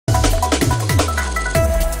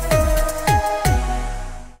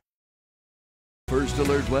First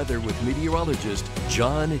Alert Weather with meteorologist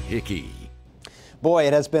John Hickey. Boy,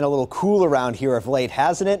 it has been a little cool around here of late,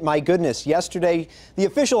 hasn't it? My goodness, yesterday the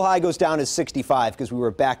official high goes down as 65 because we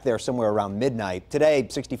were back there somewhere around midnight. Today,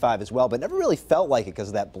 65 as well, but never really felt like it because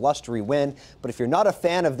of that blustery wind. But if you're not a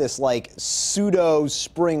fan of this like pseudo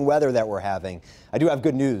spring weather that we're having, I do have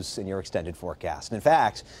good news in your extended forecast. In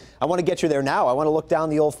fact, I want to get you there now. I want to look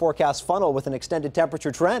down the old forecast funnel with an extended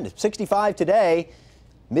temperature trend. 65 today.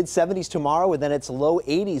 Mid-70s tomorrow, and then it's low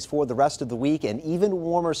 80s for the rest of the week, and even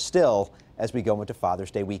warmer still as we go into Father's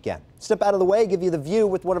Day weekend. Step out of the way, give you the view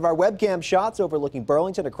with one of our webcam shots overlooking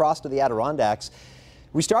Burlington across to the Adirondacks.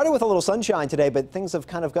 We started with a little sunshine today, but things have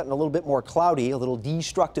kind of gotten a little bit more cloudy, a little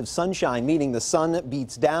destructive sunshine, meaning the sun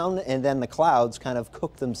beats down and then the clouds kind of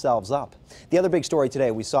cook themselves up. The other big story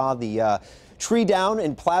today, we saw the tree down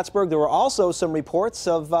in Plattsburgh. There were also some reports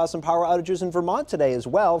of some power outages in Vermont today as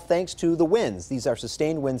well, thanks to the winds. These are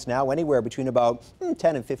sustained winds now, anywhere between about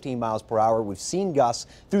 10 and 15 miles per hour. We've seen gusts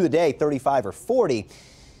through the day, 35 or 40.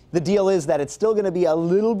 The deal is that it's still going to be a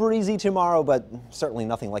little breezy tomorrow, but certainly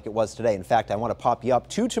nothing like it was today. In fact, I want to pop you up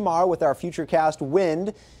to tomorrow with our Futurecast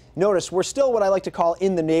wind. Notice we're still what I like to call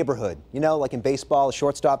in the neighborhood. You know, like in baseball, a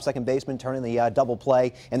shortstop, second baseman turning the double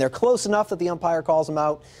play, and they're close enough that the umpire calls them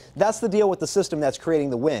out. That's the deal with the system that's creating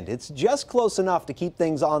the wind. It's just close enough to keep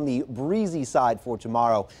things on the breezy side for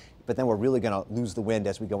tomorrow, but then we're really going to lose the wind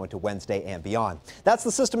as we go into Wednesday and beyond. That's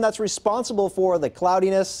the system that's responsible for the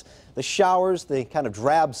cloudiness, the showers, the kind of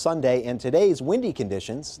drab Sunday, and today's windy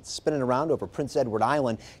conditions. It's spinning around over Prince Edward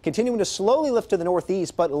Island, continuing to slowly lift to the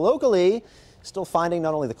northeast, but locally, still finding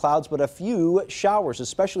not only the clouds, but a few showers,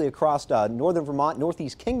 especially across northern Vermont,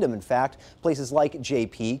 northeast Kingdom, in fact. Places like Jay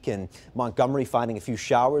Peak and Montgomery finding a few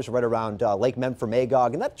showers right around Lake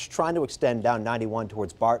Memphremagog, and that's trying to extend down 91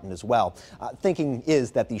 towards Barton as well. Thinking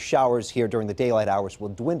is that these showers here during the daylight hours will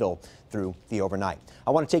dwindle through the overnight.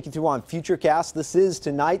 I want to take you through on Futurecast. This is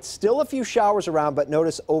tonight. Still a few showers around, but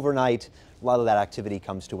notice overnight, a lot of that activity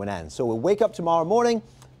comes to an end. So we'll wake up tomorrow morning.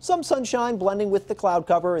 Some sunshine blending with the cloud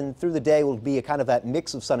cover, and through the day will be a kind of that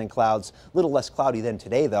mix of sun and clouds, a little less cloudy than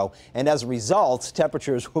today though, and as a result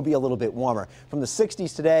temperatures will be a little bit warmer. From the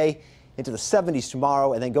 60s today into the 70s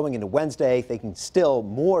tomorrow, and then going into Wednesday, they can still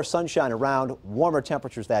more sunshine around, warmer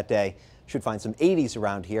temperatures that day. Should find some 80s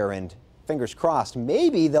around here, and fingers crossed,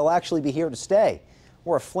 maybe they'll actually be here to stay.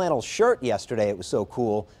 Wore a flannel shirt yesterday, it was so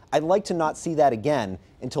cool. I'd like to not see that again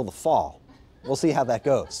until the fall. We'll see how that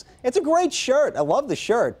goes. It's a great shirt. I love the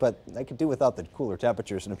shirt, but I could do without the cooler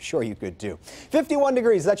temperatures, and I'm sure you could too. 51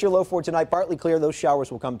 degrees, that's your low for tonight. Partly clear, those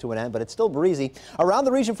showers will come to an end, but it's still breezy. Around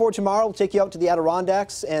the region for tomorrow, we'll take you out to the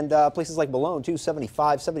Adirondacks and places like Malone, too,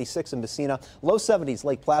 75, 76 in Messina. Low 70s,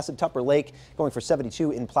 Lake Placid, Tupper Lake, going for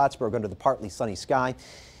 72 in Plattsburgh under the partly sunny sky.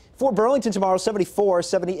 For Burlington tomorrow, 74,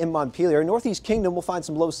 70 in Montpelier. Northeast Kingdom, we'll find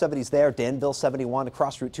some low 70s there. Danville, 71,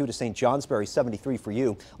 across Route 2 to St. Johnsbury, 73 for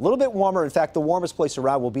you. A little bit warmer. In fact, the warmest place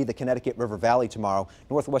around will be the Connecticut River Valley tomorrow.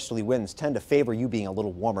 Northwesterly winds tend to favor you being a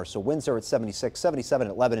little warmer. So winds are at 76, 77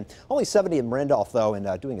 at Lebanon. Only 70 in Randolph, though,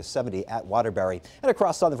 and doing a 70 at Waterbury. And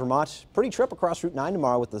across southern Vermont, pretty trip across Route 9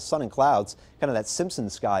 tomorrow with the sun and clouds. Kind of that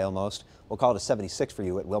Simpson sky almost. We'll call it a 76 for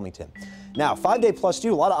you at Wilmington. Now, 5-day plus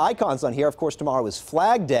 2, a lot of icons on here. Of course, tomorrow is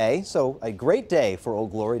Flag Day, so a great day for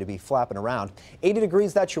Old Glory to be flapping around. 80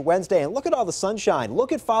 degrees, that's your Wednesday, and look at all the sunshine.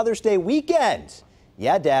 Look at Father's Day weekend.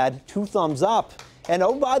 Yeah, Dad, 2 thumbs up. And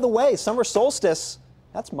oh, by the way, summer solstice,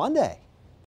 that's Monday.